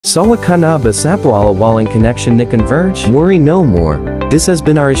Sawa ka ba sa walang connection ni Converge? Worry no more. This has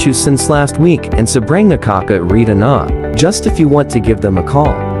been our issue since last week and sobrang nakaka-irita na. Just if you want to give them a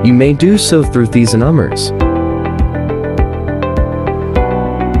call, you may do so through these numbers.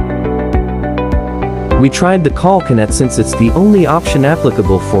 We tried the call connect since it's the only option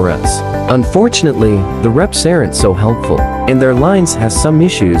applicable for us. Unfortunately, the reps aren't so helpful, and their lines has some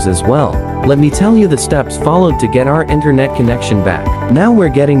issues as well. Let me tell you the steps followed to get our internet connection back. Now we're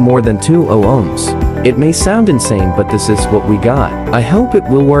getting more than 2 ohms. It may sound insane, but this is what we got. I hope it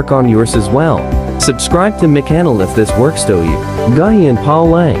will work on yours as well. Subscribe to my channel if this works to you. Gayan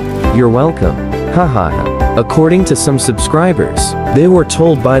Paulay. You're welcome. Haha. According to some subscribers, they were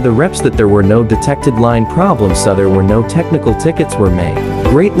told by the reps that there were no detected line problems, so there were no technical tickets were made.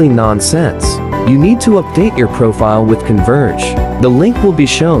 Greatly nonsense. You need to update your profile with Converge. The link will be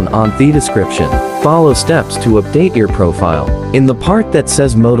shown on the description. Follow steps to update your profile. In the part that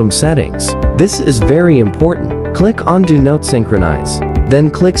says modem settings, this is very important. Click on Do Not Synchronize. Then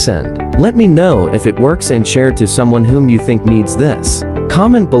click Send. Let me know if it works and share it to someone whom you think needs this.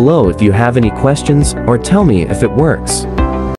 Comment below if you have any questions or tell me if it works.